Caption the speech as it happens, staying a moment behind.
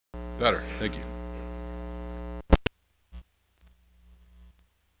Better. Thank you.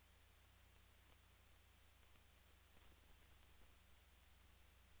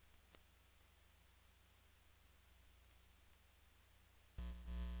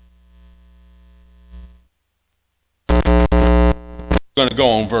 I'm going to go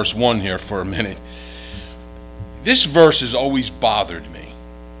on verse 1 here for a minute. This verse has always bothered me.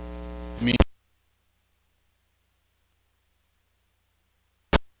 I mean,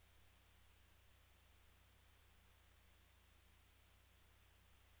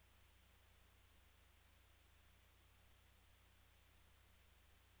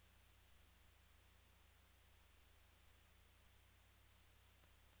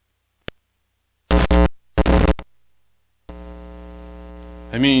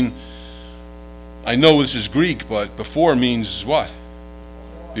 I mean, I know this is Greek, but before means what?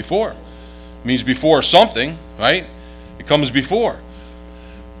 Before. It means before something, right? It comes before.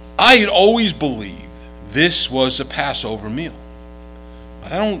 I had always believed this was a Passover meal. I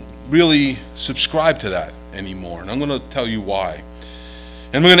don't really subscribe to that anymore, and I'm going to tell you why.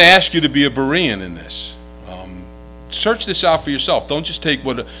 And I'm going to ask you to be a Berean in this. Search this out for yourself. Don't just take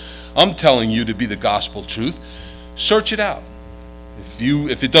what I'm telling you to be the gospel truth. Search it out.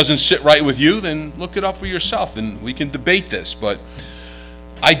 If it doesn't sit right with you, then look it up for yourself, and we can debate this. But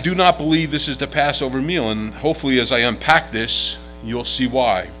I do not believe this is the Passover meal, and hopefully as I unpack this, you'll see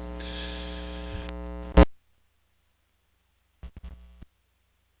why.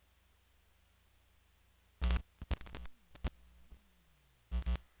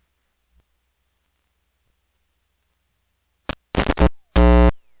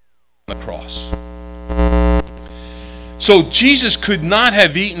 The cross. So Jesus could not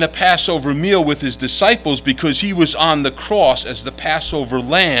have eaten a Passover meal with his disciples because he was on the cross as the Passover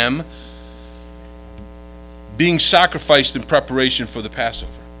lamb being sacrificed in preparation for the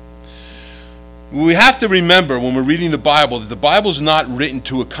Passover. We have to remember when we're reading the Bible that the Bible is not written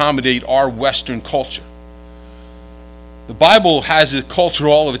to accommodate our Western culture. The Bible has a culture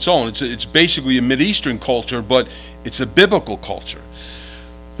all of its own. It's basically a Mideastern culture, but it's a biblical culture.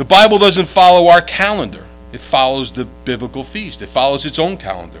 The Bible doesn't follow our calendar. It follows the biblical feast. It follows its own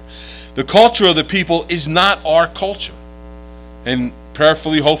calendar. The culture of the people is not our culture. And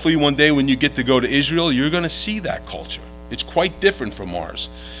prayerfully, hopefully one day when you get to go to Israel, you're going to see that culture. It's quite different from ours.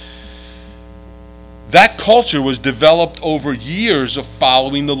 That culture was developed over years of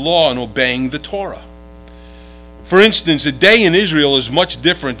following the law and obeying the Torah. For instance, a day in Israel is much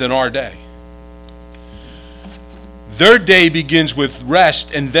different than our day. Their day begins with rest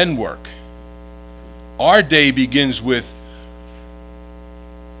and then work. Our day begins with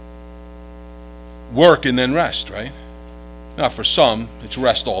work and then rest, right? Now, for some, it's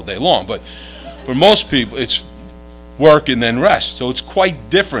rest all day long, but for most people, it's work and then rest. So it's quite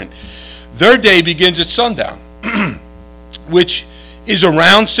different. Their day begins at sundown, which is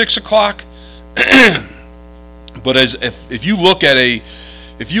around 6 o'clock. But if you look at a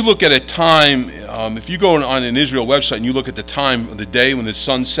time, if you go on an Israel website and you look at the time of the day when the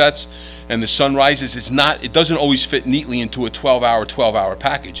sun sets and the sun rises, it doesn't always fit neatly into a 12-hour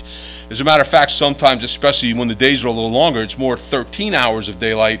package. As a matter of fact, sometimes, especially when the days are a little longer, it's more 13 hours of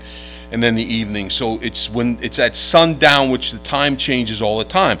daylight and then the evening. So it's when it's at sundown, which the time changes all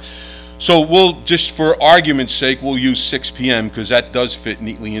the time. So we'll, just for argument's sake, we'll use 6 p.m. because that does fit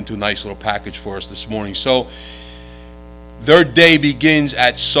neatly into a nice little package for us this morning. So their day begins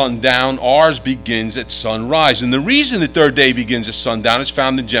at sundown. Ours begins at sunrise. And the reason that their day begins at sundown is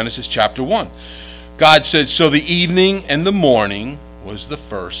found in Genesis chapter 1. God said, so the evening and the morning was the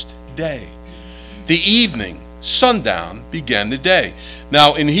first day. The evening, sundown, began the day.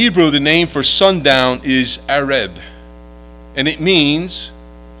 Now, in Hebrew, the name for sundown is Areb, and it means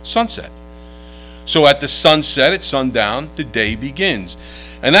sunset. So at the sunset, at sundown, the day begins.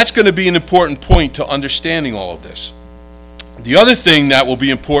 And that's going to be an important point to understanding all of this. The other thing that will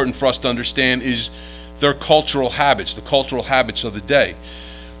be important for us to understand is their cultural habits, the cultural habits of the day.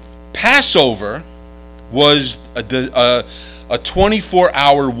 Passover was a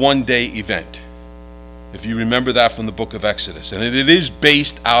 24-hour, one-day event, if you remember that from the book of Exodus. And it is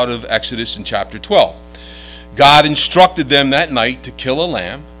based out of Exodus in chapter 12. God instructed them that night to kill a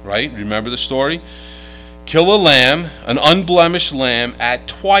lamb, right? Remember the story? Kill a lamb, an unblemished lamb, at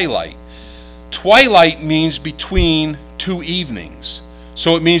twilight. Twilight means between two evenings.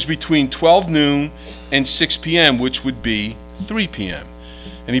 So it means between 12 noon and 6 p.m., which would be 3 p.m.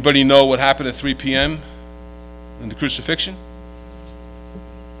 Anybody know what happened at 3 p.m. in the crucifixion?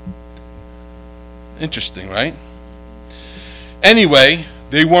 Interesting, right? Anyway,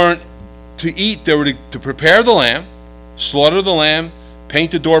 they weren't to eat. They were to prepare the lamb, slaughter the lamb,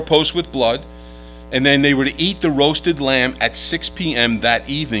 paint the doorpost with blood, and then they were to eat the roasted lamb at 6 p.m. that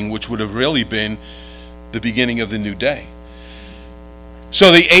evening, which would have really been the beginning of the new day.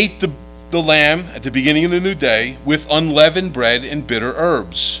 So they ate the lamb at the beginning of the new day with unleavened bread and bitter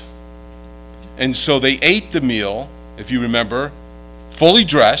herbs. And so they ate the meal, if you remember, fully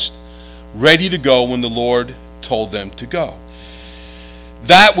dressed, ready to go when the Lord told them to go.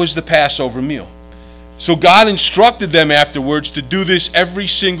 That was the Passover meal. So God instructed them afterwards to do this every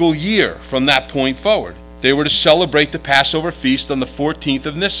single year from that point forward. They were to celebrate the Passover feast on the 14th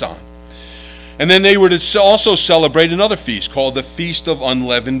of Nisan. And then they were to also celebrate another feast called the Feast of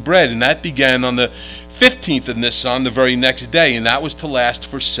Unleavened Bread. And that began on the 15th of Nisan, the very next day. And that was to last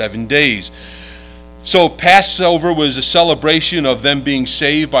for 7 days. So Passover was a celebration of them being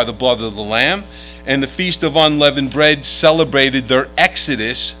saved by the blood of the Lamb. And the Feast of Unleavened Bread celebrated their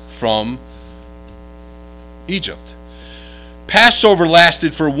exodus from Egypt. Passover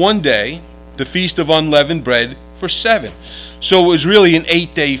lasted for 1 day. The Feast of Unleavened Bread for 7. So it was really an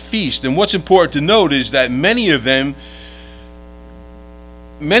 8-day feast. And what's important to note is that many of them,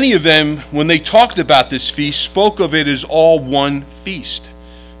 when they talked about this feast, spoke of it as all one feast.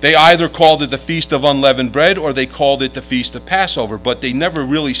 They either called it the Feast of Unleavened Bread or they called it the Feast of Passover, but they never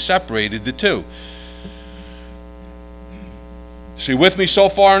really separated the two. So you with me so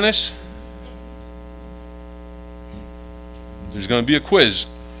far in this? There's going to be a quiz.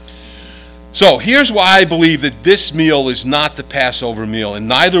 So here's why I believe that this meal is not the Passover meal, and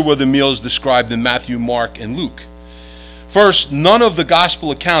neither were the meals described in Matthew, Mark, and Luke. First, none of the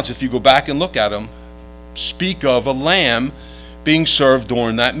gospel accounts, if you go back and look at them, speak of a lamb being served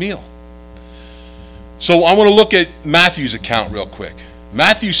during that meal. So I want to look at Matthew's account real quick.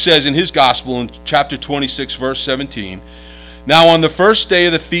 Matthew says in his gospel in chapter 26, verse 17, "Now on the first day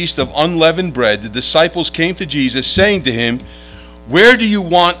of the feast of unleavened bread, the disciples came to Jesus, saying to him, 'Where do you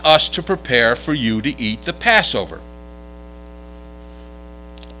want us to prepare for you to eat the Passover?'"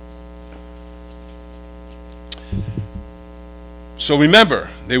 So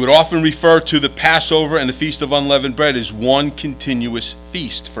remember, they would often refer to the Passover and the Feast of Unleavened Bread as one continuous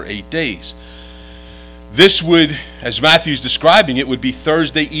feast for 8 days. This would, as Matthew's describing it, would be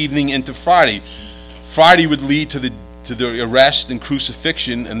Thursday evening into Friday. Friday would lead to the arrest and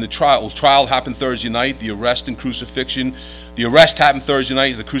crucifixion and the trial. The trial happened Thursday night, the arrest and crucifixion. The arrest happened Thursday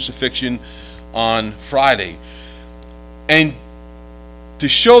night, the crucifixion on Friday. And to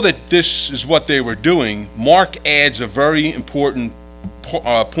show that this is what they were doing, Mark adds a very important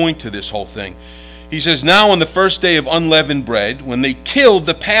point to this whole thing. He says, "Now on the first day of unleavened bread, when they killed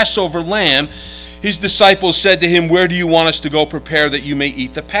the Passover lamb, his disciples said to him, 'Where do you want us to go prepare that you may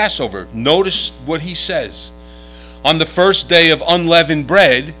eat the Passover?'" Notice what he says. On the first day of unleavened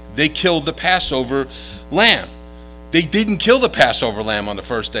bread, they killed the Passover lamb. They didn't kill the Passover lamb on the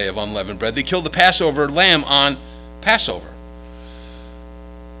first day of unleavened bread. They killed the Passover lamb on Passover.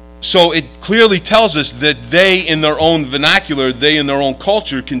 So it clearly tells us that they, in their own vernacular, they in their own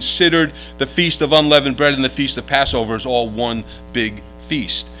culture, considered the Feast of Unleavened Bread and the Feast of Passover as all one big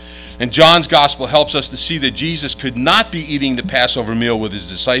feast. And John's Gospel helps us to see that Jesus could not be eating the Passover meal with his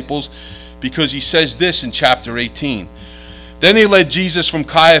disciples, because he says this in chapter 18. "Then they led Jesus from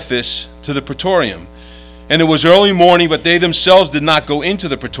Caiaphas to the praetorium. And it was early morning, but they themselves did not go into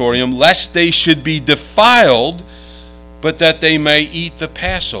the praetorium, lest they should be defiled, but that they may eat the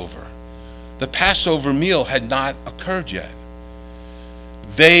Passover." The Passover meal had not occurred yet.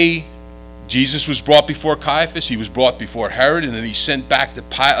 Jesus was brought before Caiaphas, he was brought before Herod, and then he sent back to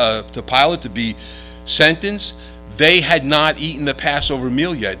Pilate to be sentenced. They had not eaten the Passover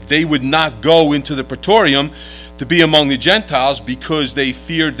meal yet. They would not go into the praetorium to be among the Gentiles because they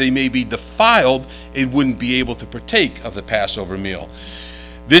feared they may be defiled and wouldn't be able to partake of the Passover meal.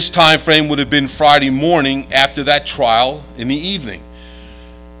 This time frame would have been Friday morning after that trial in the evening.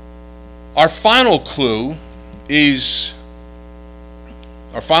 Our final clue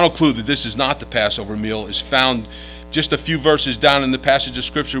that this is not the Passover meal is found just a few verses down in the passage of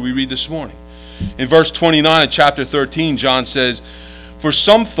Scripture we read this morning. In verse 29 of chapter 13, John says, "For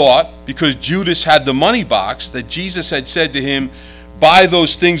some thought, because Judas had the money box, that Jesus had said to him, 'Buy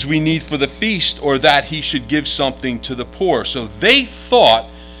those things we need for the feast,' or that he should give something to the poor." So they thought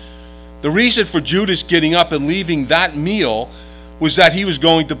the reason for Judas getting up and leaving that meal was that he was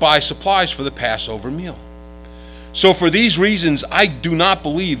going to buy supplies for the Passover meal. So for these reasons, I do not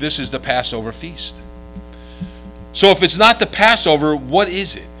believe this is the Passover feast. So if it's not the Passover, what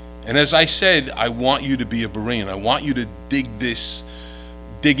is it? And as I said, I want you to be a Berean. I want you to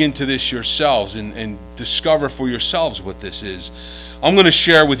dig into this yourselves and discover for yourselves what this is. I'm going to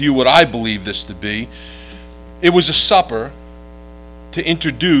share with you what I believe this to be. It was a supper to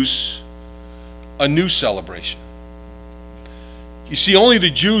introduce a new celebration. You see, only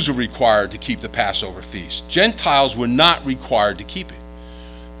the Jews were required to keep the Passover feast. Gentiles were not required to keep it.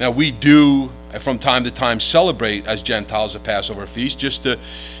 Now, we do, from time to time, celebrate as Gentiles a Passover feast just to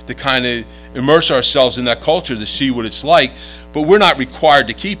kind of immerse ourselves in that culture to see what it's like, but we're not required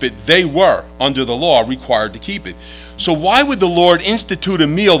to keep it. They were, under the law, required to keep it. So why would the Lord institute a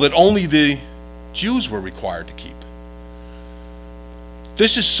meal that only the Jews were required to keep?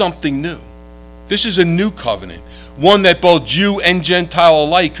 This is something new. This is a new covenant, one that both Jew and Gentile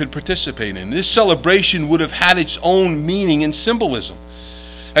alike could participate in. This celebration would have had its own meaning and symbolism.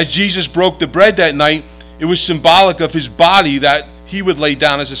 As Jesus broke the bread that night, it was symbolic of his body that he would lay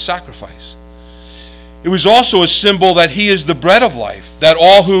down as a sacrifice. It was also a symbol that he is the bread of life, that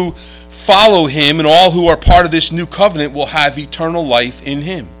all who follow him and all who are part of this new covenant will have eternal life in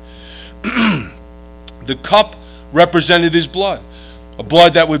him. The cup represented his blood, a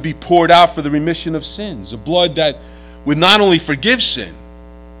blood that would be poured out for the remission of sins, a blood that would not only forgive sin,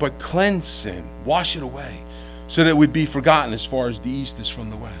 but cleanse sin, wash it away, so that it would be forgotten as far as the east is from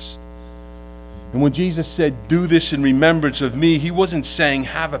the west. And when Jesus said, "Do this in remembrance of me," he wasn't saying,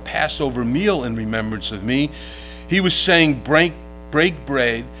 "Have a Passover meal in remembrance of me." He was saying, break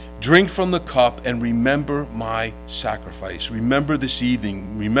bread, drink from the cup, and remember my sacrifice. Remember this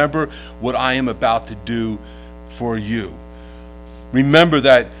evening. Remember what I am about to do for you. Remember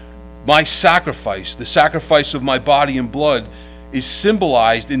that my sacrifice, the sacrifice of my body and blood, is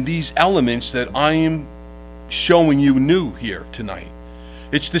symbolized in these elements that I am showing you new here tonight.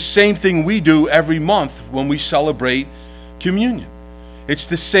 It's the same thing we do every month when we celebrate communion. It's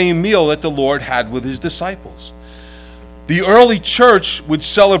the same meal that the Lord had with his disciples. The early church would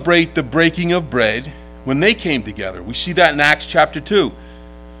celebrate the breaking of bread when they came together. We see that in Acts chapter 2.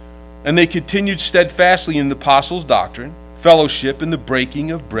 And they continued steadfastly in the apostles' doctrine, fellowship, in the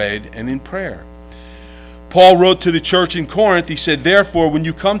breaking of bread, and in prayer. Paul wrote to the church in Corinth, he said, "Therefore, when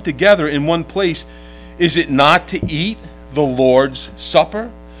you come together in one place, is it not to eat the Lord's Supper?"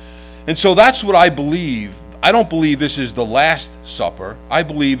 And so that's what I believe. I don't believe this is the Last Supper. I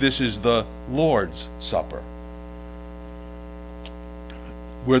believe this is the Lord's Supper,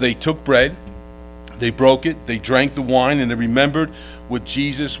 where they took bread, they broke it, they drank the wine, and they remembered what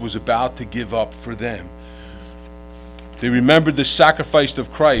Jesus was about to give up for them. They remembered the sacrifice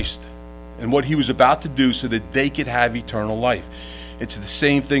of Christ and what he was about to do so that they could have eternal life. It's the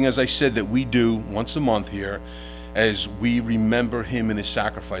same thing, as I said, that we do once a month here as we remember him and his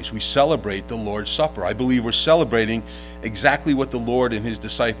sacrifice. We celebrate the Lord's Supper. I believe we're celebrating exactly what the Lord and his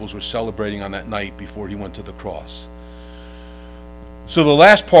disciples were celebrating on that night before he went to the cross. So the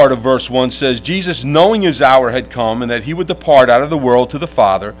last part of verse 1 says, "Jesus, knowing his hour had come and that he would depart out of the world to the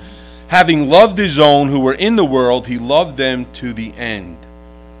Father, having loved his own who were in the world, he loved them to the end."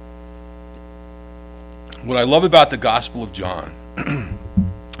 What I love about the Gospel of John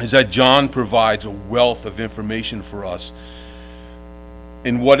is that John provides a wealth of information for us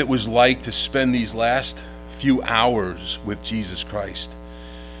in what it was like to spend these last few hours with Jesus Christ.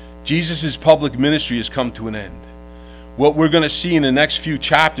 Jesus' public ministry has come to an end. What we're going to see in the next few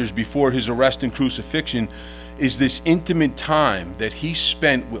chapters before his arrest and crucifixion is this intimate time that he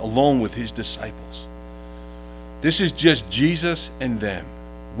spent alone with his disciples. This is just Jesus and them.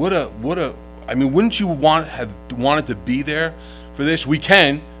 I mean, wouldn't you have wanted to be there for this? We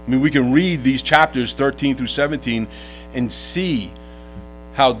can. I mean, we can read these chapters 13 through 17 and see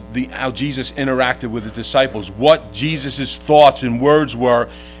how Jesus interacted with his disciples, what Jesus' thoughts and words were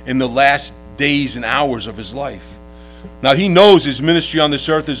in the last days and hours of his life. Now, he knows his ministry on this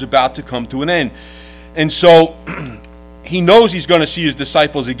earth is about to come to an end. And so he knows he's going to see his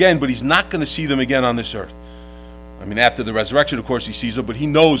disciples again, but he's not going to see them again on this earth. I mean, after the resurrection, of course, he sees them, but he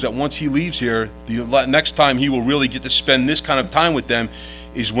knows that once he leaves here, the next time he will really get to spend this kind of time with them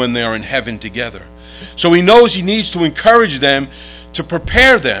is when they are in heaven together. So he knows he needs to encourage them to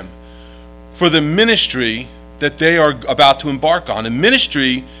prepare them for the ministry that they are about to embark on, a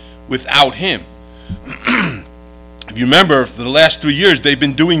ministry without him. If you remember, for the last 3 years, they've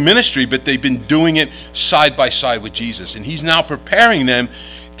been doing ministry, but they've been doing it side by side with Jesus. And he's now preparing them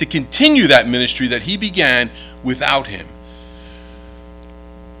to continue that ministry that he began without him.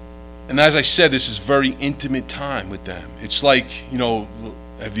 And as I said, this is very intimate time with them. It's like,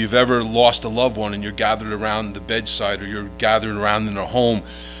 if you've ever lost a loved one and you're gathered around the bedside or you're gathered around in a home,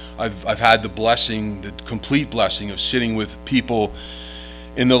 I've had the complete blessing of sitting with people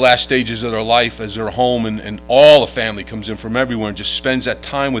in the last stages of their life as they're home, and all the family comes in from everywhere and just spends that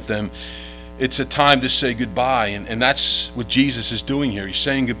time with them. It's a time to say goodbye, and that's what Jesus is doing here. He's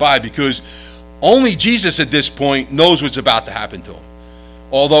saying goodbye because only Jesus at this point knows what's about to happen to him.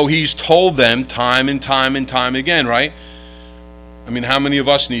 Although he's told them time and time and time again, right? I mean, how many of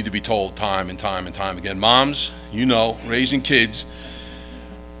us need to be told time and time and time again? Moms, you know, raising kids.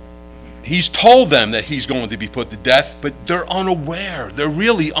 He's told them that he's going to be put to death, but they're unaware. They're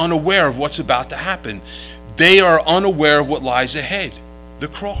really unaware of what's about to happen. They are unaware of what lies ahead, the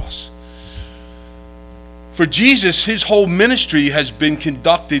cross. For Jesus, his whole ministry has been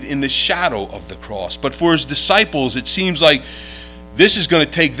conducted in the shadow of the cross. But for his disciples, it seems like this is going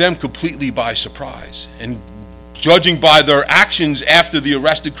to take them completely by surprise. And judging by their actions after the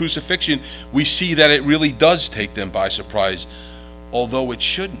arrest and crucifixion, we see that it really does take them by surprise, although it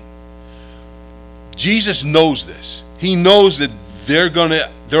shouldn't. Jesus knows this. He knows that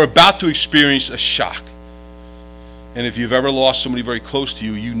they're about to experience a shock. And if you've ever lost somebody very close to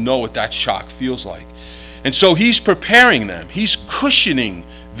you, you know what that shock feels like. And so he's preparing them. He's cushioning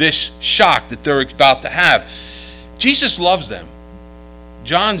this shock that they're about to have. Jesus loves them.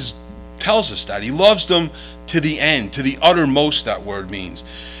 John tells us that. He loves them to the end, to the uttermost, that word means.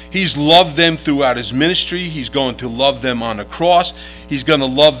 He's loved them throughout his ministry. He's going to love them on the cross. He's going to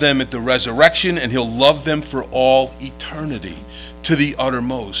love them at the resurrection, and he'll love them for all eternity, to the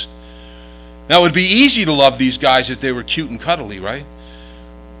uttermost. Now, it would be easy to love these guys if they were cute and cuddly, right?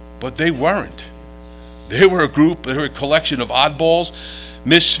 But they weren't. They were a collection of oddballs,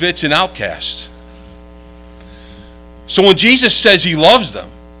 misfits, and outcasts. So when Jesus says he loves them,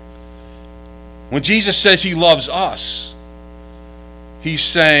 when Jesus says he loves us, he's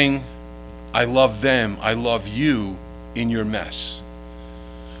saying, I love them, I love you in your mess.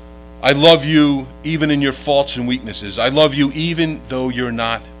 I love you even in your faults and weaknesses. I love you even though you're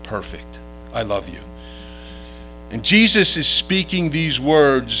not perfect. I love you. And Jesus is speaking these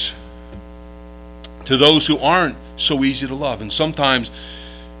words to those who aren't so easy to love. And sometimes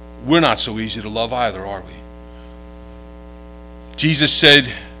we're not so easy to love either, are we? Jesus said,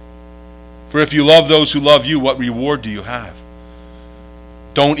 for if you love those who love you, what reward do you have?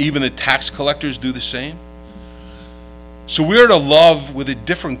 Don't even the tax collectors do the same? So we're to love with a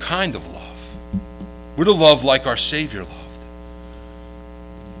different kind of love. We're to love like our Savior loved.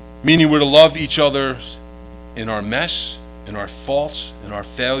 Meaning we're to love each other in our mess, in our faults, in our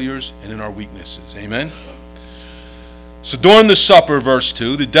failures, and in our weaknesses. Amen? So during the supper, verse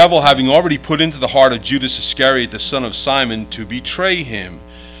 2, the devil having already put into the heart of Judas Iscariot, the son of Simon, to betray him.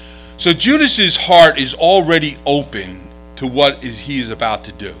 So Judas's heart is already open to what he is about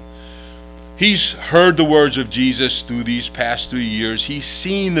to do. He's heard the words of Jesus through these past 3 years. He's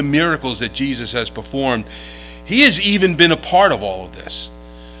seen the miracles that Jesus has performed. He has even been a part of all of this.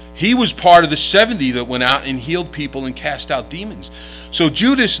 He was part of the 70 that went out and healed people and cast out demons. So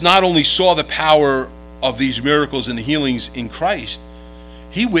Judas not only saw the power of these miracles and the healings in Christ,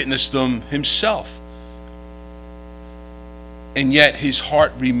 he witnessed them himself. And yet his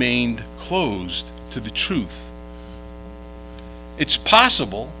heart remained closed to the truth. It's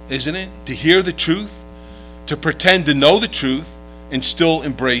possible, isn't it, to hear the truth, to pretend to know the truth, and still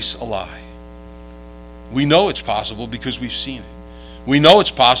embrace a lie. We know it's possible because we've seen it. We know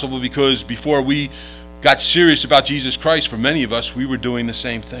it's possible because before we got serious about Jesus Christ, for many of us, we were doing the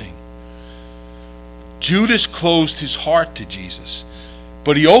same thing. Judas closed his heart to Jesus,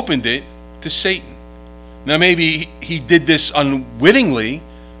 but he opened it to Satan. Now maybe he did this unwittingly,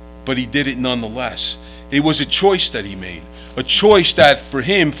 but he did it nonetheless. It was a choice that he made. A choice that for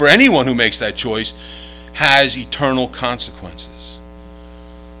him, for anyone who makes that choice, has eternal consequences.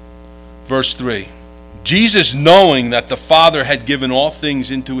 Verse 3. Jesus, knowing that the Father had given all things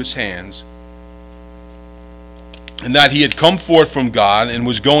into his hands, and that he had come forth from God and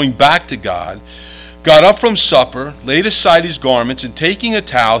was going back to God, got up from supper, laid aside his garments, and taking a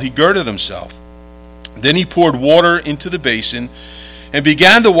towel, he girded himself. Then he poured water into the basin and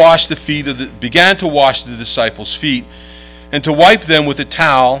began to wash the disciples' feet, and to wipe them with the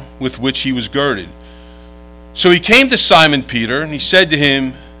towel with which he was girded. So he came to Simon Peter, and he said to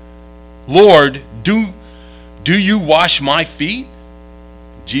him, Lord, do you wash my feet?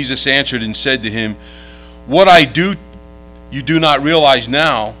 Jesus answered and said to him, what I do you do not realize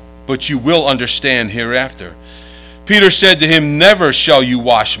now, but you will understand hereafter. Peter said to him, never shall you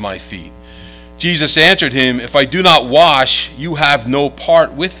wash my feet. Jesus answered him, if I do not wash, you have no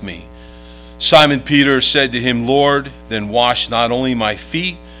part with me. Simon Peter said to him, Lord, then wash not only my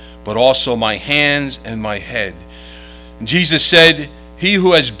feet, but also my hands and my head. And Jesus said, he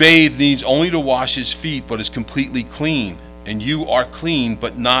who has bathed needs only to wash his feet, but is completely clean. And you are clean,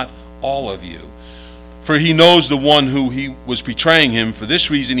 but not all of you. For he knows the one who he was betraying him. For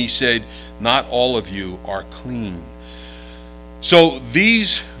this reason he said, not all of you are clean. So these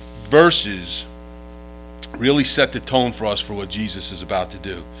verses really set the tone for us for what Jesus is about to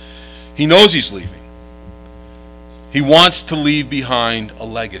do. He knows he's leaving. He wants to leave behind a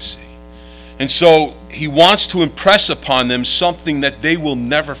legacy. And so he wants to impress upon them something that they will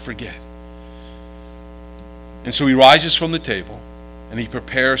never forget. And so he rises from the table and he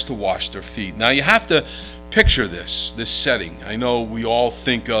prepares to wash their feet. Now you have to picture this setting. I know we all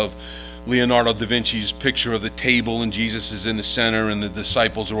think of Leonardo da Vinci's picture of the table and Jesus is in the center and the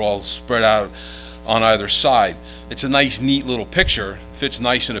disciples are all spread out on either side. It's a nice, neat little picture. Fits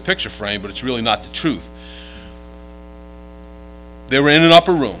nice in a picture frame, but it's really not the truth. They were in an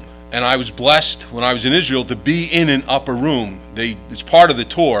upper room, and I was blessed when I was in Israel to be in an upper room. It's part of the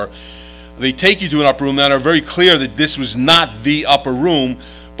tour. They take you to an upper room that are very clear that this was not the upper room,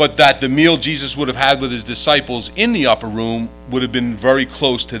 but that the meal Jesus would have had with his disciples in the upper room would have been very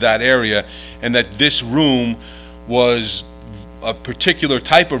close to that area, and that this room was a particular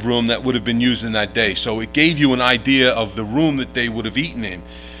type of room that would have been used in that day. So it gave you an idea of the room that they would have eaten in.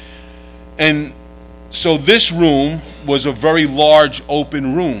 And so this room was a very large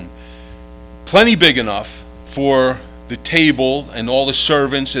open room, plenty big enough for the table and all the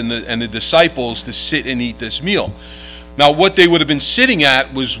servants and the disciples to sit and eat this meal. Now what they would have been sitting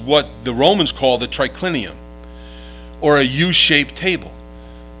at was what the Romans called the triclinium, or a U-shaped table.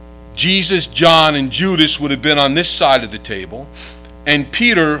 Jesus, John, and Judas would have been on this side of the table, and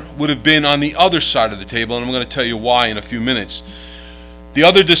Peter would have been on the other side of the table, and I'm going to tell you why in a few minutes. The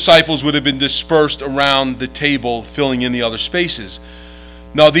other disciples would have been dispersed around the table, filling in the other spaces.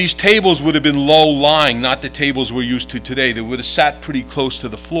 Now, these tables would have been low-lying, not the tables we're used to today. They would have sat pretty close to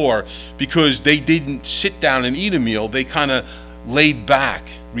the floor because they didn't sit down and eat a meal. They kind of laid back,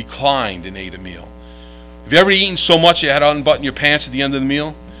 reclined, and ate a meal. Have you ever eaten so much you had to unbutton your pants at the end of the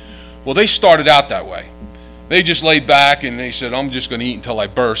meal? Well, they started out that way. They just laid back and they said, I'm just going to eat until I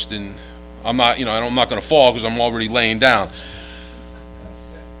burst, and I'm not going to fall because I'm already laying down.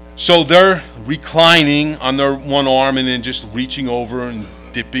 So they're reclining on their one arm and then just reaching over and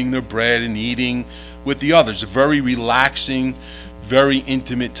dipping their bread and eating with the others. A very relaxing, very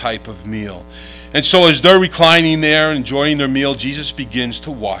intimate type of meal. And so as they're reclining there, enjoying their meal, Jesus begins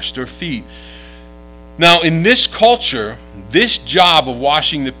to wash their feet. Now, in this culture, this job of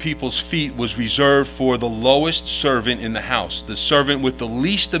washing the people's feet was reserved for the lowest servant in the house, the servant with the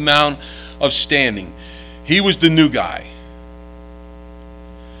least amount of standing. He was the new guy.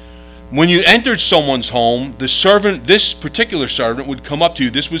 When you entered someone's home, this particular servant would come up to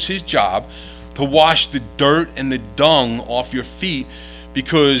you. This was his job, to wash the dirt and the dung off your feet,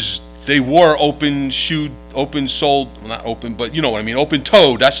 because they wore open-toed,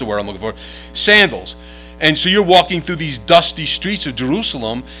 that's the word I'm looking for, sandals. And so you're walking through these dusty streets of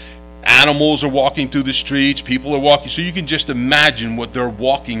Jerusalem. Animals are walking through the streets, people are walking, so you can just imagine what they're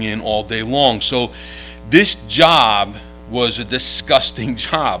walking in all day long. So this job was a disgusting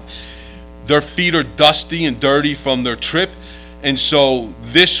job. Their feet are dusty and dirty from their trip, and so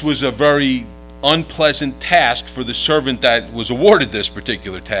this was a very unpleasant task for the servant that was awarded this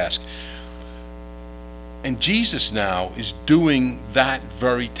particular task. And Jesus now is doing that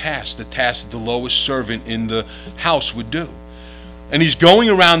very task, the task that the lowest servant in the house would do. And he's going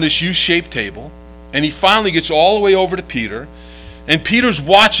around this U-shaped table, and he finally gets all the way over to Peter, and Peter's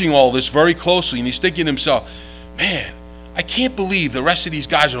watching all this very closely, and he's thinking to himself, man, I can't believe the rest of these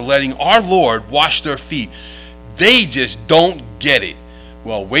guys are letting our Lord wash their feet. They just don't get it.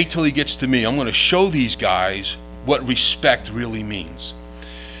 Well, wait till he gets to me. I'm going to show these guys what respect really means.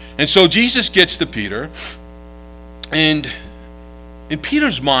 And so Jesus gets to Peter, and in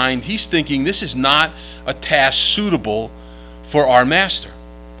Peter's mind, he's thinking this is not a task suitable for our master.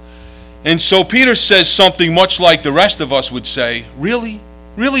 And so Peter says something much like the rest of us would say, really?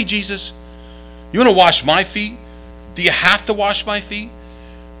 Really, Jesus? You want to wash my feet? Do you have to wash my feet?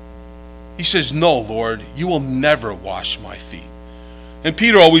 He says, no, Lord, you will never wash my feet. And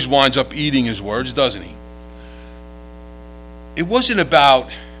Peter always winds up eating his words, doesn't he? It wasn't about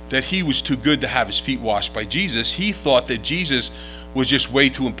that he was too good to have his feet washed by Jesus. He thought that Jesus was just way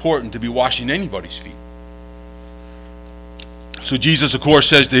too important to be washing anybody's feet. So Jesus, of course,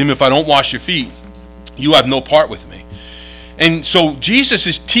 says to him, if I don't wash your feet, you have no part with me. And so Jesus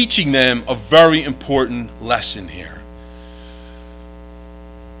is teaching them a very important lesson here.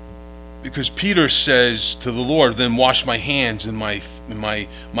 Because Peter says to the Lord, then wash my hands and my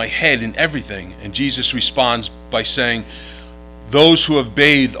head and everything. And Jesus responds by saying, those who have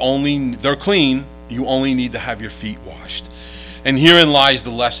bathed they're clean, you only need to have your feet washed. And herein lies the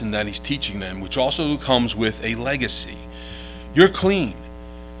lesson that he's teaching them, which also comes with a legacy. You're clean,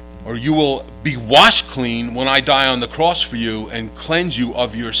 or you will be washed clean when I die on the cross for you and cleanse you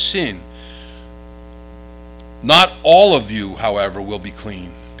of your sin. Not all of you, however, will be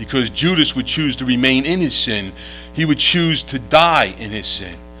clean, because Judas would choose to remain in his sin. He would choose to die in his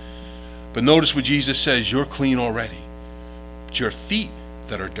sin. But notice what Jesus says, you're clean already. It's your feet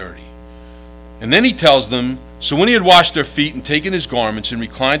that are dirty. And then he tells them, so when he had washed their feet and taken his garments and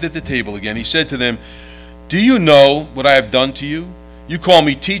reclined at the table again, he said to them, do you know what I have done to you? You call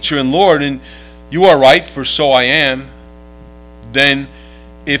me teacher and Lord, and you are right, for so I am. Then,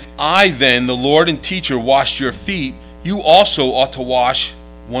 if I then, the Lord and teacher, washed your feet, you also ought to wash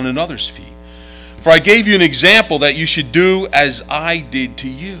one another's feet. For I gave you an example that you should do as I did to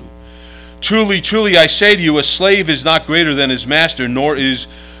you. Truly, truly, I say to you, a slave is not greater than his master, nor is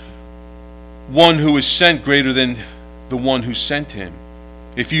one who is sent greater than the one who sent him.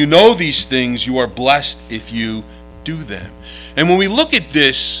 If you know these things, you are blessed if you do them. And when we look at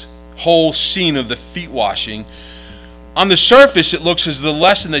this whole scene of the feet washing, on the surface it looks as the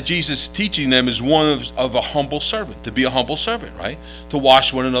lesson that Jesus is teaching them is one of a humble servant, to be a humble servant, right? To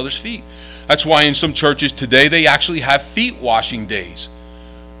wash one another's feet. That's why in some churches today they actually have feet washing days,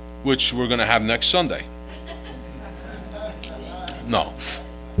 which we're going to have next Sunday. No.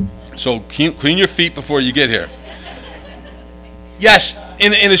 So clean your feet before you get here. Yes,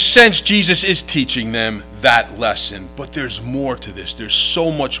 in a sense, Jesus is teaching them that lesson, but there's more to this. There's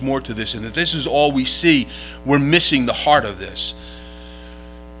so much more to this, and if this is all we see, we're missing the heart of this.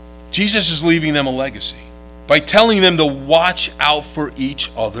 Jesus is leaving them a legacy by telling them to watch out for each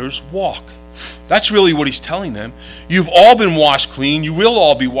other's walk. That's really what he's telling them. You've all been washed clean. You will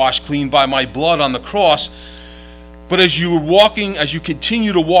all be washed clean by my blood on the cross. But as you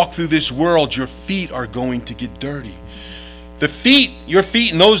continue to walk through this world, your feet are going to get dirty. Your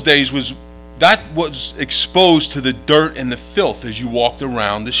feet in those days was exposed to the dirt and the filth as you walked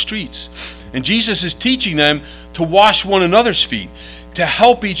around the streets. And Jesus is teaching them to wash one another's feet, to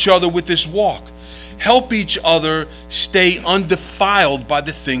help each other with this walk. Help each other stay undefiled by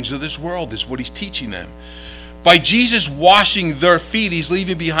the things of this world, is what he's teaching them. By Jesus washing their feet, he's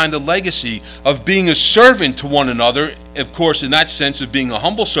leaving behind a legacy of being a servant to one another, of course, in that sense of being a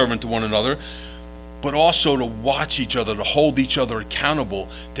humble servant to one another, but also to watch each other, to hold each other accountable,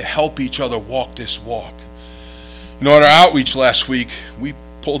 to help each other walk this walk. You know, at our outreach last week, we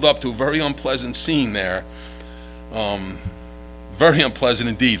pulled up to a very unpleasant scene there. Very unpleasant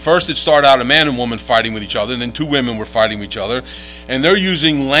indeed. First, it started out a man and woman fighting with each other, and then two women were fighting with each other, and they're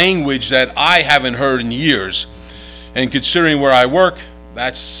using language that I haven't heard in years. And considering where I work,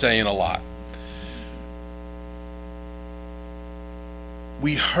 that's saying a lot.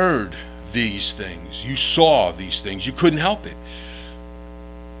 We heard these things. You saw these things. You couldn't help it.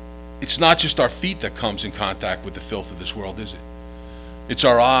 It's not just our feet that comes in contact with the filth of this world, is it? It's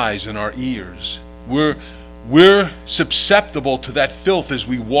our eyes and our ears. We're susceptible to that filth as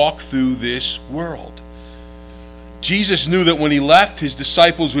we walk through this world. Jesus knew that when he left, his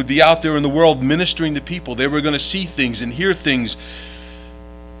disciples would be out there in the world ministering to people. They were going to see things and hear things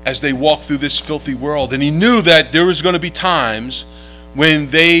as they walked through this filthy world. And he knew that there was going to be times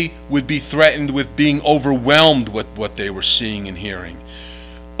when they would be threatened with being overwhelmed with what they were seeing and hearing.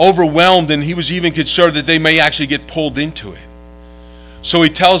 Overwhelmed, and he was even concerned that they may actually get pulled into it. So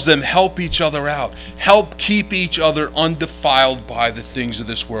he tells them, help each other out. Help keep each other undefiled by the things of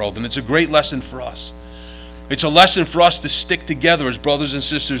this world. And it's a great lesson for us. It's a lesson for us to stick together as brothers and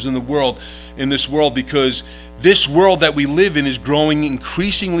sisters in this world, because this world that we live in is growing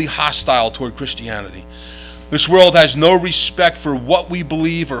increasingly hostile toward Christianity. This world has no respect for what we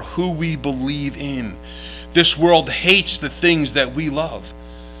believe or who we believe in. This world hates the things that we love.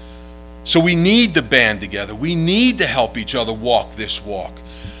 So we need to band together. We need to help each other walk this walk,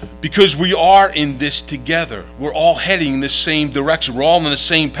 because we are in this together. We're all heading in the same direction. We're all on the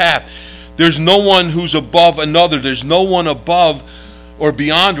same path. There's no one who's above another. There's no one above, or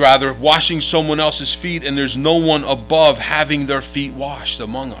beyond rather, washing someone else's feet, and there's no one above having their feet washed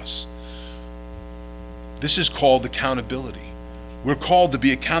among us. This is called accountability. We're called to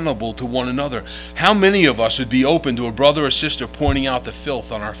be accountable to one another. How many of us would be open to a brother or sister pointing out the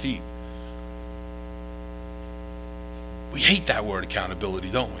filth on our feet? We hate that word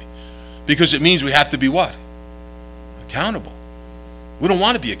accountability, don't we? Because it means we have to be what? Accountable. We don't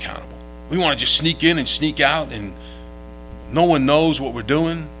want to be accountable. We want to just sneak in and sneak out, and no one knows what we're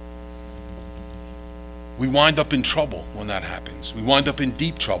doing. We wind up in trouble when that happens. We wind up in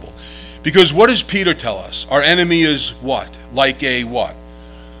deep trouble. Because what does Peter tell us? Our enemy is what? Like a what?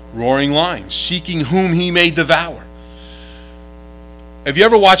 Roaring lion, seeking whom he may devour. Have you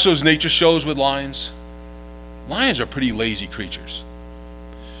ever watched those nature shows with lions? Lions are pretty lazy creatures.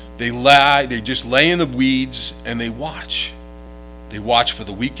 They just lay in the weeds and they watch. They watch for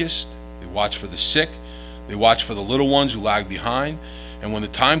the weakest. They watch for the sick. They watch for the little ones who lag behind. And when the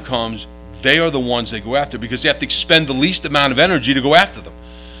time comes, they are the ones they go after because they have to expend the least amount of energy to go after them.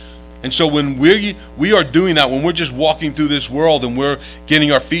 And so when we are doing that, when we're just walking through this world and we're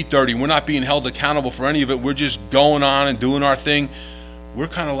getting our feet dirty, we're not being held accountable for any of it, we're just going on and doing our thing, we're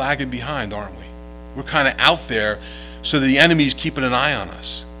kind of lagging behind, aren't we? We're kind of out there so that the enemy's keeping an eye on us.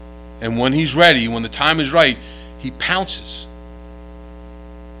 And when he's ready, when the time is right, he pounces.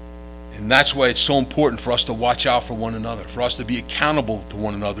 And that's why it's so important for us to watch out for one another, for us to be accountable to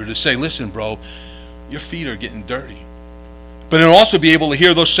one another, to say, listen, bro, your feet are getting dirty. But then also be able to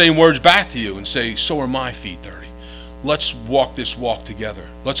hear those same words back to you and say, so are my feet dirty. Let's walk this walk together.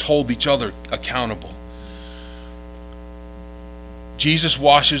 Let's hold each other accountable. Jesus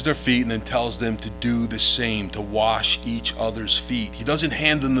washes their feet and then tells them to do the same, to wash each other's feet. He doesn't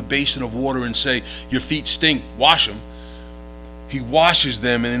hand them the basin of water and say, your feet stink, wash them. He washes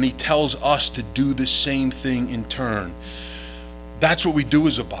them and then he tells us to do the same thing in turn. That's what we do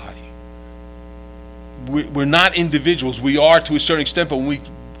as a body. We're not individuals. We are to a certain extent, but we're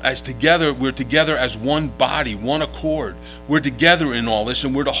together as one body, one accord. We're together in all this,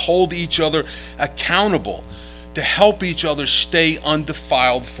 and we're to hold each other accountable, to help each other stay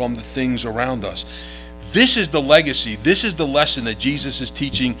undefiled from the things around us. This is the legacy. This is the lesson that Jesus is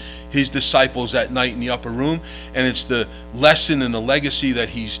teaching his disciples that night in the upper room, and it's the lesson and the legacy that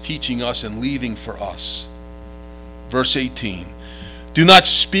he's teaching us and leaving for us. Verse 18.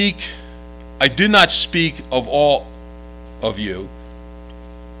 I did not speak of all of you.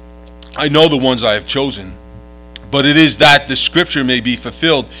 I know the ones I have chosen, but it is that the scripture may be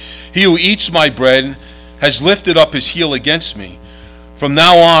fulfilled. He who eats my bread has lifted up his heel against me. From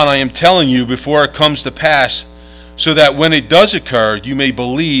now on I am telling you before it comes to pass, so that when it does occur, you may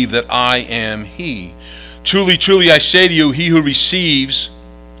believe that I am he. Truly, truly, I say to you, he who receives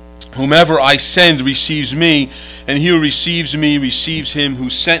whomever I send receives me, and he who receives me receives him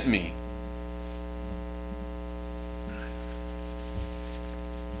who sent me.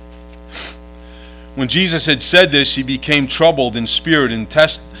 When Jesus had said this, he became troubled in spirit and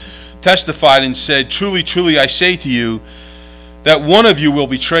testified and said, truly, truly, I say to you, that one of you will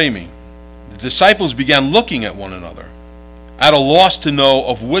betray me. The disciples began looking at one another, at a loss to know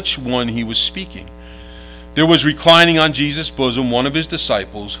of which one he was speaking. There was reclining on Jesus' bosom one of his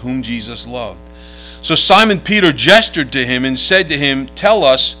disciples, whom Jesus loved. So Simon Peter gestured to him and said to him, tell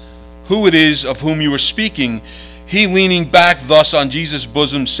us who it is of whom you are speaking. He, leaning back thus on Jesus'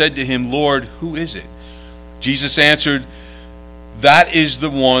 bosom, said to him, Lord, who is it? Jesus answered, that is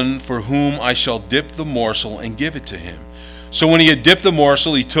the one for whom I shall dip the morsel and give it to him. So when he had dipped the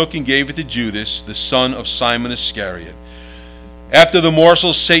morsel, he took and gave it to Judas, the son of Simon Iscariot. After the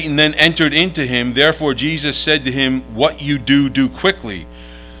morsel, Satan then entered into him. Therefore Jesus said to him, what you do, do quickly.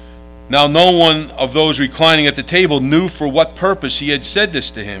 Now no one of those reclining at the table knew for what purpose he had said this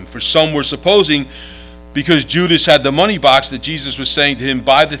to him. For some were supposing, because Judas had the money box, that Jesus was saying to him,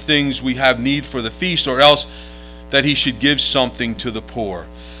 buy the things we have need for the feast, or else that he should give something to the poor.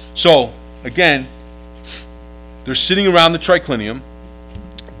 So, again, they're sitting around the triclinium.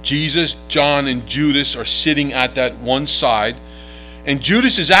 Jesus, John, and Judas are sitting at that one side, and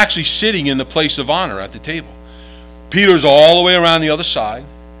Judas is actually sitting in the place of honor at the table. Peter's all the way around the other side,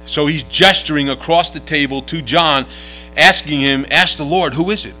 so he's gesturing across the table to John, asking him, ask the Lord,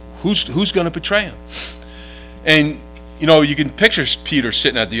 who is it? Who's going to betray him? And, you can picture Peter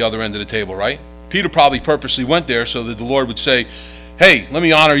sitting at the other end of the table, right? Peter probably purposely went there so that the Lord would say, hey, let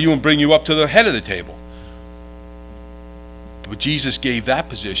me honor you and bring you up to the head of the table. But Jesus gave that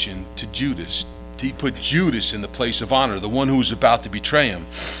position to Judas. He put Judas in the place of honor, the one who was about to betray him.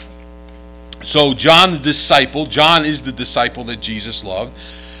 So John is the disciple that Jesus loved.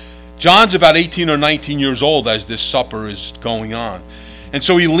 John's about 18 or 19 years old as this supper is going on. And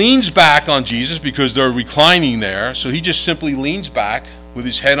so he leans back on Jesus because they're reclining there. So he just simply leans back with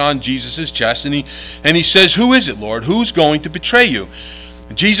his head on Jesus' chest, and he says, who is it, Lord? Who's going to betray you?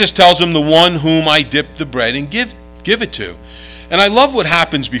 And Jesus tells him, the one whom I dip the bread and give it to. And I love what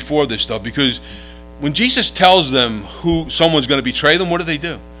happens before this, though, because when Jesus tells them who someone's going to betray them, what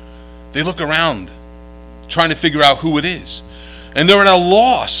do? They look around, trying to figure out who it is. And they're at a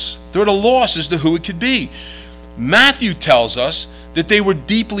loss. They're at a loss as to who it could be. Matthew tells us that they were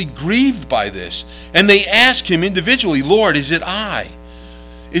deeply grieved by this. And they ask him individually, Lord, is it I?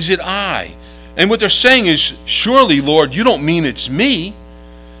 Is it I? And what they're saying is, surely, Lord, you don't mean it's me.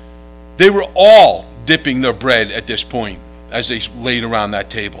 They were all dipping their bread at this point as they laid around that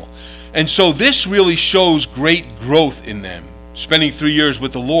table. And so this really shows great growth in them. Spending 3 years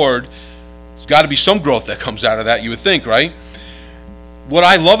with the Lord, there's got to be some growth that comes out of that, you would think, right? what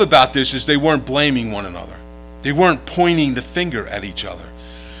I love about this is they weren't blaming one another. They weren't pointing the finger at each other.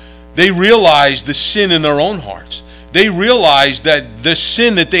 They realized the sin in their own hearts. They realized that the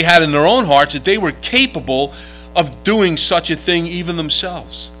sin that they had in their own hearts, that they were capable of doing such a thing even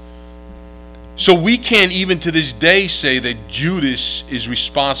themselves. So we can't even to this day say that Judas is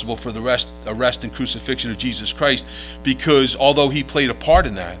responsible for the arrest and crucifixion of Jesus Christ, because although he played a part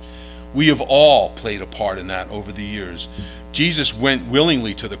in that, we have all played a part in that over the years. Jesus went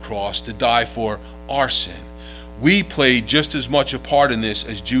willingly to the cross to die for our sin. We played just as much a part in this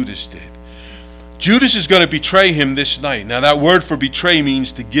as Judas did. Judas is going to betray him this night. Now that word for betray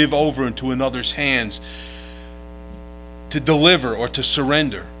means to give over into another's hands, to deliver or to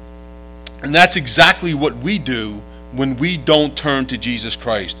surrender. And that's exactly what we do when we don't turn to Jesus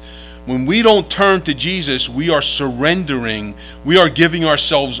Christ. When we don't turn to Jesus, we are surrendering, we are giving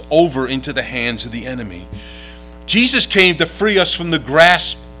ourselves over into the hands of the enemy. Jesus came to free us from the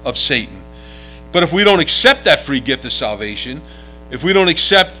grasp of Satan. But if we don't accept that free gift of salvation, if we don't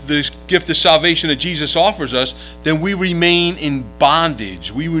accept the gift of salvation that Jesus offers us, then we remain in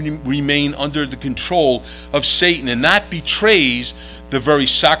bondage. We remain under the control of Satan, and that betrays the very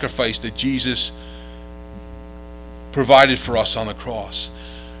sacrifice that Jesus provided for us on the cross.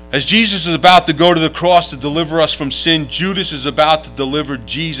 As Jesus is about to go to the cross to deliver us from sin, Judas is about to deliver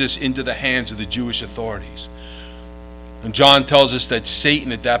Jesus into the hands of the Jewish authorities. And John tells us that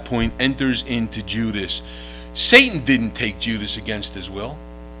Satan at that point enters into Judas. Satan didn't take Judas against his will.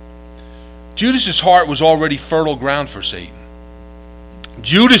 Judas's heart was already fertile ground for Satan.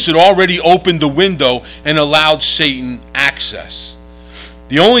 Judas had already opened the window and allowed Satan access.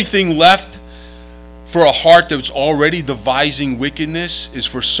 The only thing left for a heart that's already devising wickedness is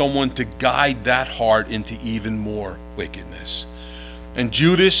for someone to guide that heart into even more wickedness. And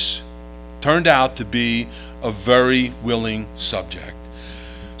Judas turned out to be a very willing subject.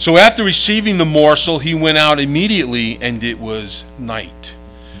 So after receiving the morsel, he went out immediately, and it was night.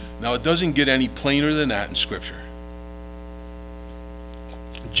 Now, it doesn't get any plainer than that in Scripture.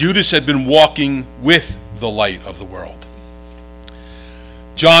 Judas had been walking with the light of the world.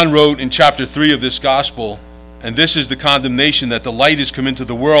 John wrote in chapter 3 of this gospel, "And this is the condemnation, that the light is come into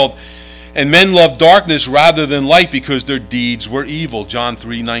the world, and men love darkness rather than light, because their deeds were evil." John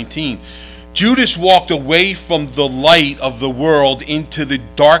 3:19. Judas walked away from the light of the world into the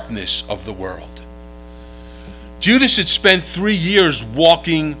darkness of the world. Judas had spent 3 years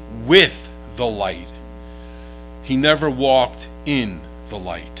walking with the light. He never walked in the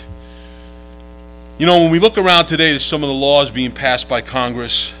light. You know, when we look around today to some of the laws being passed by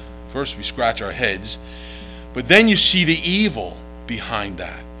Congress, first we scratch our heads, but then you see the evil behind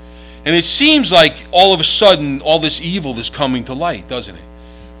that. And it seems like all of a sudden all this evil is coming to light, doesn't it?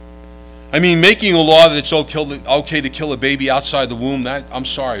 I mean, making a law that it's okay to kill a baby outside the womb, I'm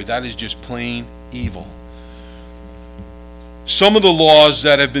sorry, that is just plain evil. Some of the laws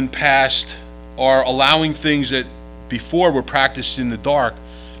that have been passed are allowing things that before were practiced in the dark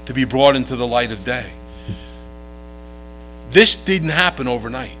to be brought into the light of day. This didn't happen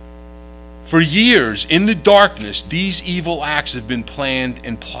overnight. For years, in the darkness, these evil acts have been planned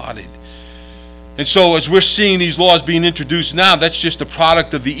and plotted. And so as we're seeing these laws being introduced now, that's just a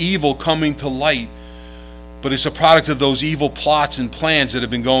product of the evil coming to light. But it's a product of those evil plots and plans that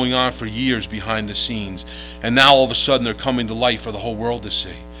have been going on for years behind the scenes. And now all of a sudden they're coming to light for the whole world to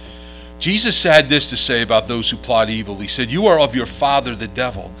see. Jesus had this to say about those who plot evil. He said, "You are of your father the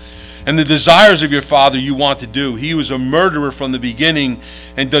devil, and the desires of your father you want to do. He was a murderer from the beginning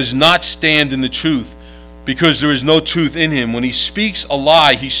and does not stand in the truth, because there is no truth in him. When he speaks a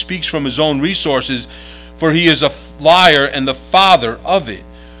lie, he speaks from his own resources, for he is a liar and the father of it."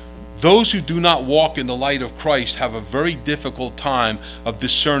 Those who do not walk in the light of Christ have a very difficult time of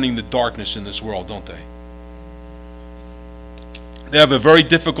discerning the darkness in this world, don't they? They have a very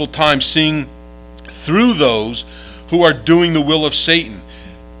difficult time seeing through those who are doing the will of Satan.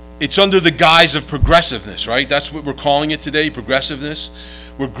 It's under the guise of progressiveness, right? That's what we're calling it today, progressiveness.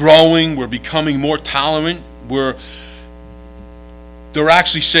 We're growing, we're becoming more tolerant. They're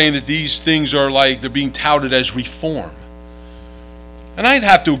actually saying that these things are they're being touted as reform. And I'd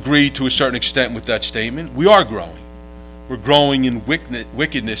have to agree to a certain extent with that statement. We are growing. We're growing in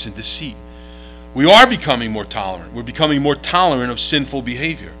wickedness and deceit. We are becoming more tolerant. We're becoming more tolerant of sinful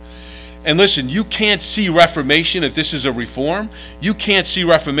behavior. And listen, you can't see reformation if this is a reform. You can't see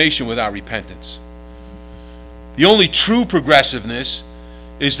reformation without repentance. The only true progressiveness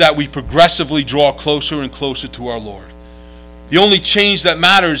is that we progressively draw closer and closer to our Lord. The only change that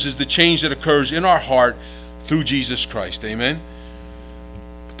matters is the change that occurs in our heart through Jesus Christ. Amen?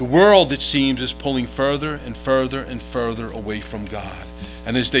 The world, it seems, is pulling further and further and further away from God.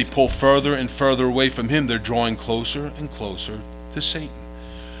 And as they pull further and further away from Him, they're drawing closer and closer to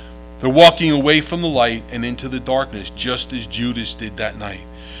Satan. They're walking away from the light and into the darkness, just as Judas did that night.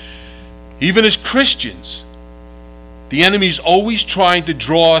 Even as Christians, the enemy's always trying to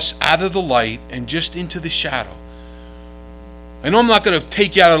draw us out of the light and just into the shadow. I know I'm not going to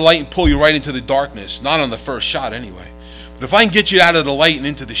take you out of the light and pull you right into the darkness, not on the first shot anyway. But if I can get you out of the light and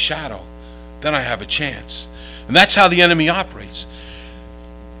into the shadow, then I have a chance. And that's how the enemy operates.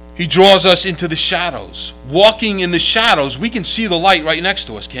 He draws us into the shadows. Walking in the shadows, we can see the light right next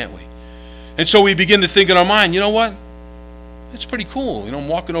to us, can't we? And so we begin to think in our mind, you know what? It's pretty cool. I'm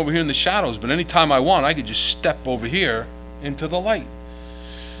walking over here in the shadows, but anytime I want, I could just step over here into the light.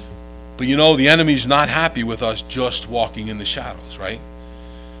 But the enemy's not happy with us just walking in the shadows, right?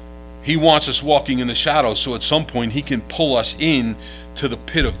 He wants us walking in the shadows so at some point he can pull us in to the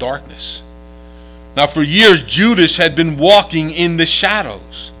pit of darkness. Now for years, Judas had been walking in the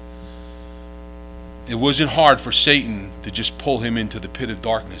shadows. It wasn't hard for Satan to just pull him into the pit of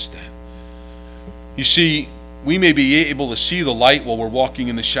darkness then. You see, we may be able to see the light while we're walking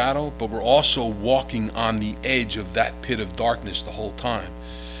in the shadow, but we're also walking on the edge of that pit of darkness the whole time.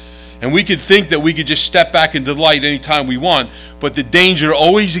 And we could think that we could just step back into the light anytime we want, but the danger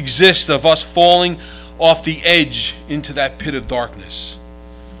always exists of us falling off the edge into that pit of darkness.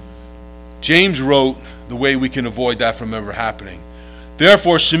 James wrote the way we can avoid that from ever happening.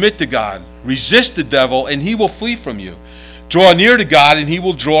 Therefore, submit to God, resist the devil, and he will flee from you. Draw near to God, and he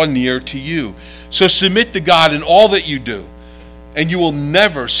will draw near to you. So submit to God in all that you do, and you will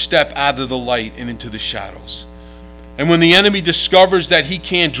never step out of the light and into the shadows. And when the enemy discovers that he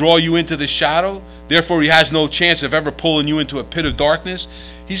can't draw you into the shadow, therefore he has no chance of ever pulling you into a pit of darkness,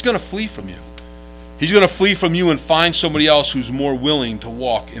 he's going to flee from you. He's going to flee from you and find somebody else who's more willing to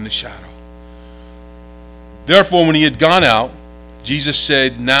walk in the shadow. Therefore, when he had gone out, Jesus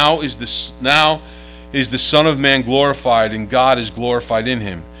said, Now is the Son of Man glorified, and God is glorified in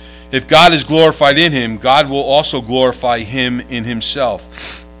him. If God is glorified in him, God will also glorify him in himself,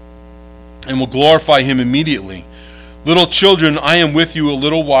 and will glorify him immediately. Little children, I am with you a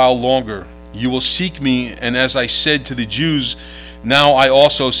little while longer. You will seek me, and as I said to the Jews, now I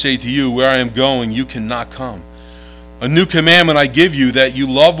also say to you, where I am going, you cannot come. A new commandment I give you, that you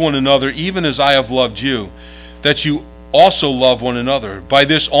love one another even as I have loved you, that you also love one another. By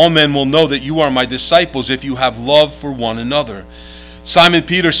this all men will know that you are my disciples, if you have love for one another. Simon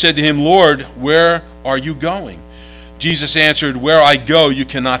Peter said to him, Lord, where are you going? Jesus answered, Where I go, you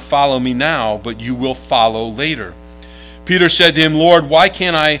cannot follow me now, but you will follow later. Peter said to him, Lord, why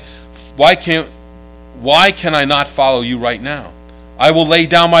can I not follow you right now? I will lay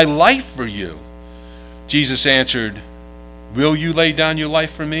down my life for you. Jesus answered, Will you lay down your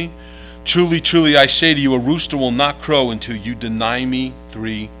life for me? Truly, truly, I say to you, a rooster will not crow until you deny me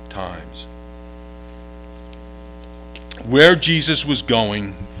 3 times. Where Jesus was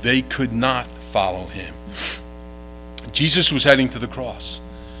going, they could not follow him. Jesus was heading to the cross.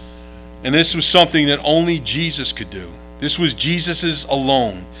 And this was something that only Jesus could do. This was Jesus's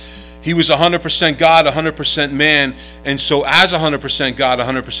alone. He was 100% God, 100% man, and so as 100% God,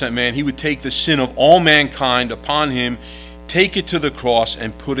 100% man, he would take the sin of all mankind upon him, take it to the cross,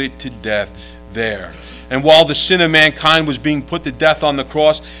 and put it to death there. And while the sin of mankind was being put to death on the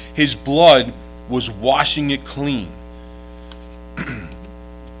cross, his blood was washing it clean.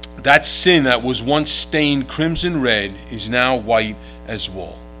 That sin that was once stained crimson red is now white as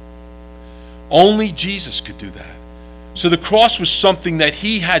wool. Only Jesus could do that. So the cross was something that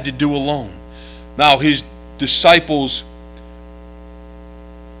he had to do alone. Now his disciples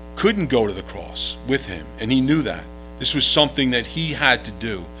couldn't go to the cross with him, and he knew that. This was something that he had to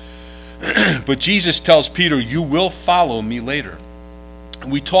do. But Jesus tells Peter, you will follow me later.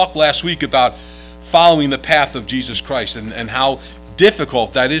 And we talked last week about following the path of Jesus Christ and how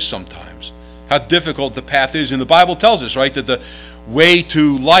difficult that is sometimes. How difficult the path is. And the Bible tells us, right, that the way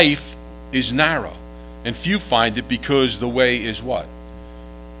to life is narrow. And few find it because the way is what?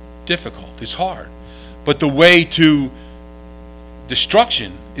 Difficult. It's hard. But the way to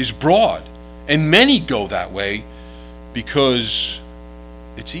destruction is broad. And many go that way because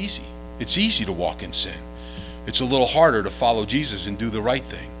it's easy. It's easy to walk in sin. It's a little harder to follow Jesus and do the right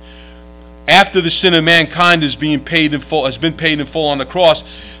thing. After the sin of mankind has been paid in full on the cross,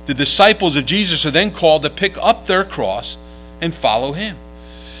 the disciples of Jesus are then called to pick up their cross and follow him.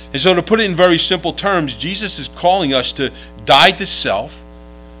 And so to put it in very simple terms, Jesus is calling us to die to self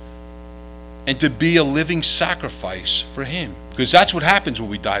and to be a living sacrifice for Him. Because that's what happens when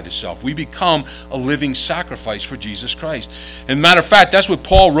we die to self. We become a living sacrifice for Jesus Christ. And matter of fact, that's what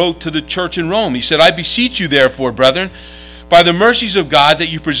Paul wrote to the church in Rome. He said, I beseech you therefore, brethren, by the mercies of God, that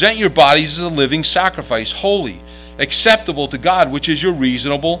you present your bodies as a living sacrifice, holy, acceptable to God, which is your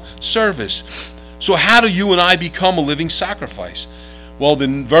reasonable service. So how do you and I become a living sacrifice? Well,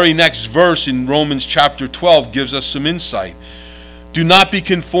 the very next verse in Romans chapter 12 gives us some insight. Do not be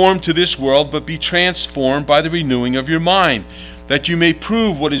conformed to this world, but be transformed by the renewing of your mind, that you may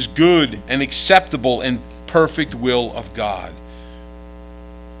prove what is good and acceptable and perfect will of God.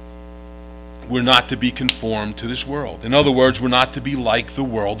 We're not to be conformed to this world. In other words, we're not to be like the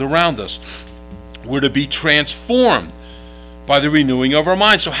world around us. We're to be transformed by the renewing of our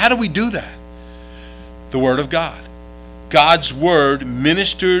mind. So how do we do that? The Word of God. God's Word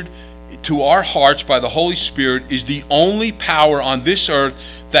ministered to our hearts by the Holy Spirit is the only power on this earth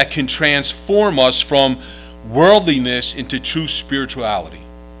that can transform us from worldliness into true spirituality.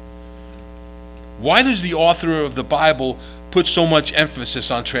 Why does the author of the Bible put so much emphasis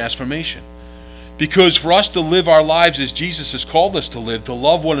on transformation? Because for us to live our lives as Jesus has called us to live, to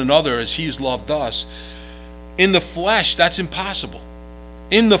love one another as He has loved us, in the flesh, that's impossible.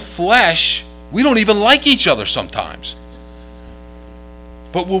 In the flesh, we don't even like each other sometimes.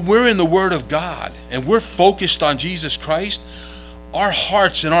 But when we're in the Word of God and we're focused on Jesus Christ, our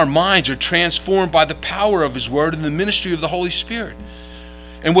hearts and our minds are transformed by the power of His Word and the ministry of the Holy Spirit.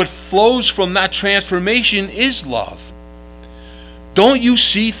 And what flows from that transformation is love. Don't you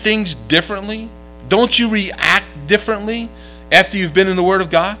see things differently? Don't you react differently after you've been in the Word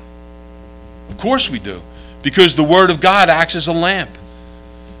of God? Of course we do. Because the Word of God acts as a lamp.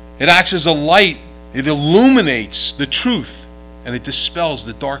 It acts as a light. It illuminates the truth. And it dispels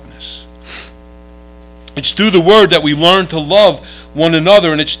the darkness. It's through the Word that we learn to love one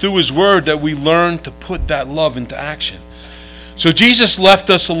another, and it's through His Word that we learn to put that love into action. So Jesus left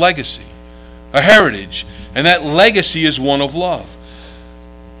us a legacy, a heritage, and that legacy is one of love.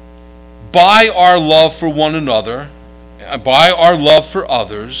 By our love for one another, by our love for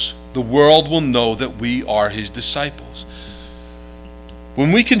others, the world will know that we are His disciples.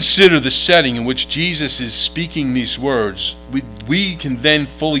 When we consider the setting in which Jesus is speaking these words, we can then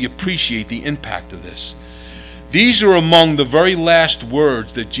fully appreciate the impact of this. These are among the very last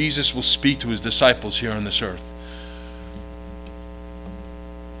words that Jesus will speak to His disciples here on this earth.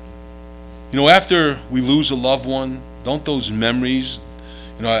 You know, after we lose a loved one, don't those memories...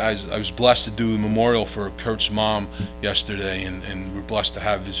 You know, I was blessed to do a memorial for Kurt's mom yesterday, and we're blessed to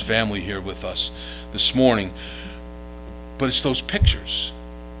have his family here with us this morning. But it's those pictures,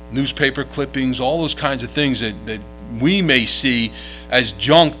 newspaper clippings, all those kinds of things that we may see as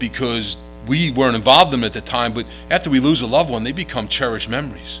junk because we weren't involved in them at the time, but after we lose a loved one, they become cherished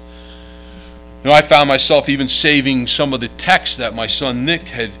memories. You know, I found myself even saving some of the texts that my son Nick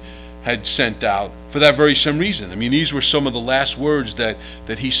had sent out for that very same reason. I mean, these were some of the last words that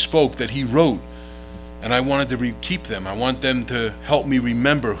he spoke, that he wrote, and I wanted to keep them. I want them to help me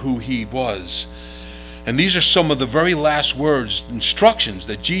remember who he was. And these are some of the very last words, instructions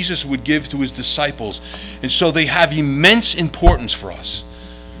that Jesus would give to His disciples, and so they have immense importance for us.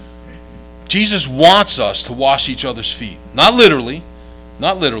 Jesus wants us to wash each other's feet. Not literally,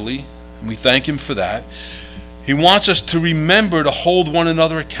 and we thank Him for that. He wants us to remember to hold one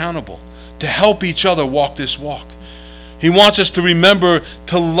another accountable, to help each other walk this walk. He wants us to remember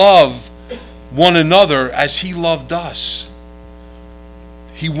to love one another as He loved us.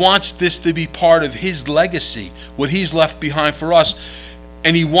 He wants this to be part of His legacy, what He's left behind for us.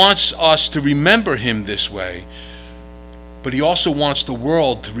 And He wants us to remember Him this way. But He also wants the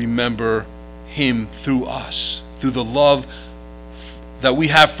world to remember Him through us, through the love that we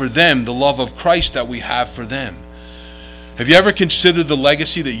have for them, the love of Christ that we have for them. Have you ever considered the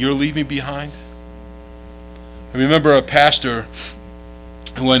legacy that you're leaving behind? I remember a pastor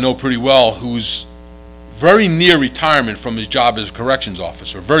who I know pretty well who's very near retirement from his job as a corrections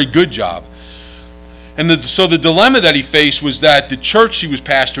officer, a very good job. And so the dilemma that he faced was that the church he was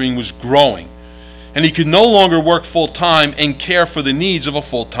pastoring was growing, and he could no longer work full-time and care for the needs of a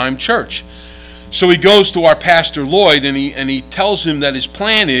full-time church. So he goes to our pastor Lloyd, and he tells him that his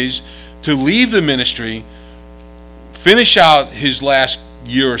plan is to leave the ministry, finish out his last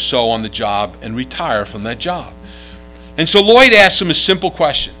year or so on the job, and retire from that job. And so Lloyd asks him a simple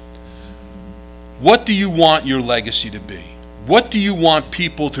question. What do you want your legacy to be? What do you want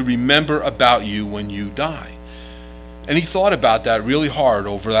people to remember about you when you die? And he thought about that really hard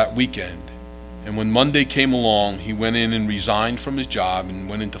over that weekend. And when Monday came along, he went in and resigned from his job and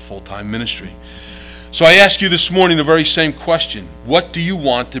went into full-time ministry. So I ask you this morning the very same question. What do you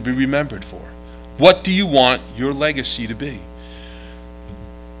want to be remembered for? What do you want your legacy to be?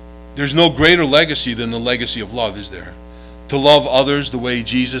 There's no greater legacy than the legacy of love, is there? To love others the way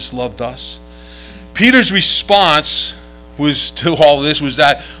Jesus loved us. Peter's response to all this was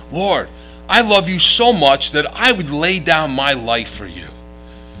that, Lord, I love you so much that I would lay down my life for you.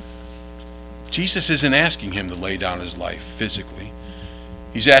 Jesus isn't asking him to lay down his life physically.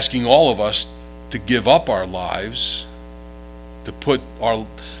 He's asking all of us to give up our lives, to put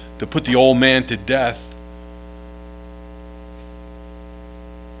the old man to death.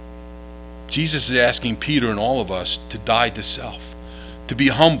 Jesus is asking Peter and all of us to die to self, to be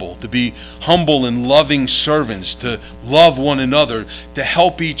humble and loving servants, to love one another, to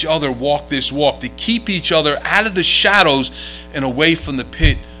help each other walk this walk, to keep each other out of the shadows and away from the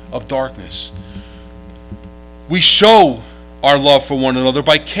pit of darkness. We show our love for one another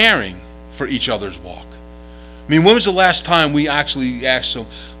by caring for each other's walk. I mean, when was the last time we actually asked them?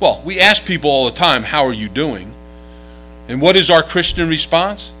 Well, we ask people all the time, how are you doing? And what is our Christian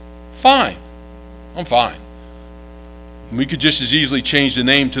response? Fine. I'm fine. We could just as easily change the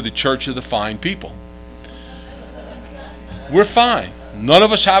name to the Church of the Fine People. We're fine. None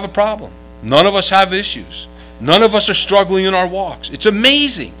of us have a problem. None of us have issues. None of us are struggling in our walks. It's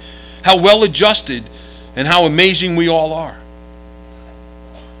amazing how well adjusted and how amazing we all are.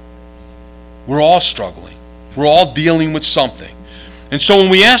 We're all struggling. We're all dealing with something. And so when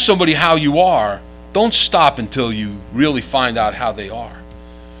we ask somebody how you are, don't stop until you really find out how they are.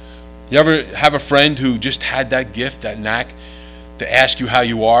 You ever have a friend who just had that gift, that knack, to ask you how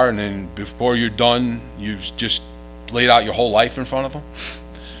you are, and then before you're done, you've just laid out your whole life in front of them?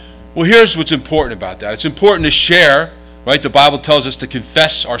 Well, here's what's important about that. It's important to share, right? The Bible tells us to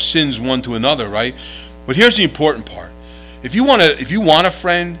confess our sins one to another, right? But here's the important part. If you want a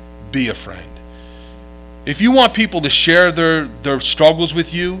friend, be a friend. If you want people to share their struggles with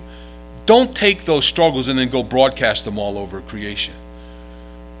you, don't take those struggles and then go broadcast them all over creation.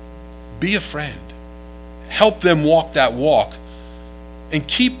 Be a friend. Help them walk that walk, and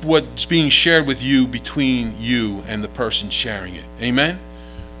keep what's being shared with you between you and the person sharing it. Amen?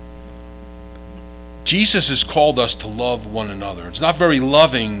 Jesus has called us to love one another. It's not very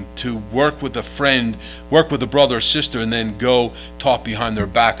loving to work with a friend, work with a brother or sister, and then go talk behind their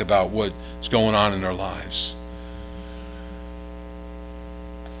back about what's going on in their lives.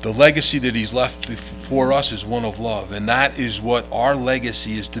 The legacy that he's left before us is one of love, and that is what our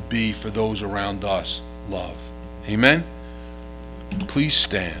legacy is to be for those around us. Love. Amen? Please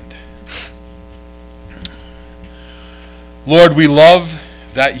stand. Lord, we love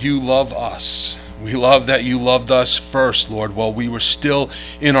that you love us. We love that you loved us first, Lord, while we were still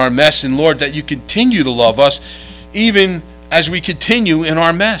in our mess. And Lord, that you continue to love us even as we continue in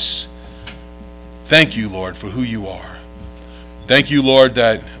our mess. Thank you, Lord, for who you are. Thank you, Lord,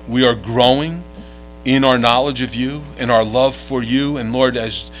 that we are growing in our knowledge of you and our love for you. And Lord,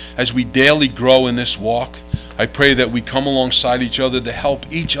 as we daily grow in this walk, I pray that we come alongside each other to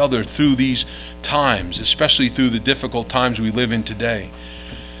help each other through these times, especially through the difficult times we live in today.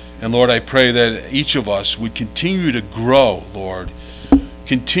 And Lord, I pray that each of us would continue to grow, Lord,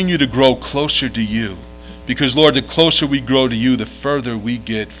 continue to grow closer to you. Because, Lord, the closer we grow to you, the further we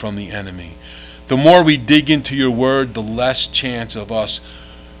get from the enemy. The more we dig into your word, the less chance of us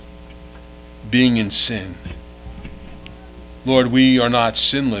being in sin. Lord, we are not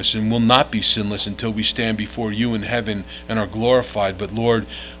sinless and will not be sinless until we stand before you in heaven and are glorified. But Lord,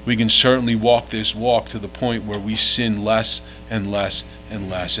 we can certainly walk this walk to the point where we sin less and less and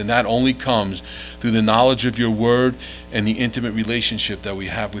less. And that only comes through the knowledge of your word and the intimate relationship that we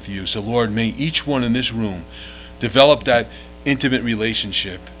have with you. So Lord, may each one in this room develop that intimate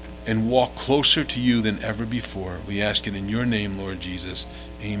relationship and walk closer to you than ever before. We ask it in your name, Lord Jesus.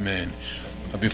 Amen.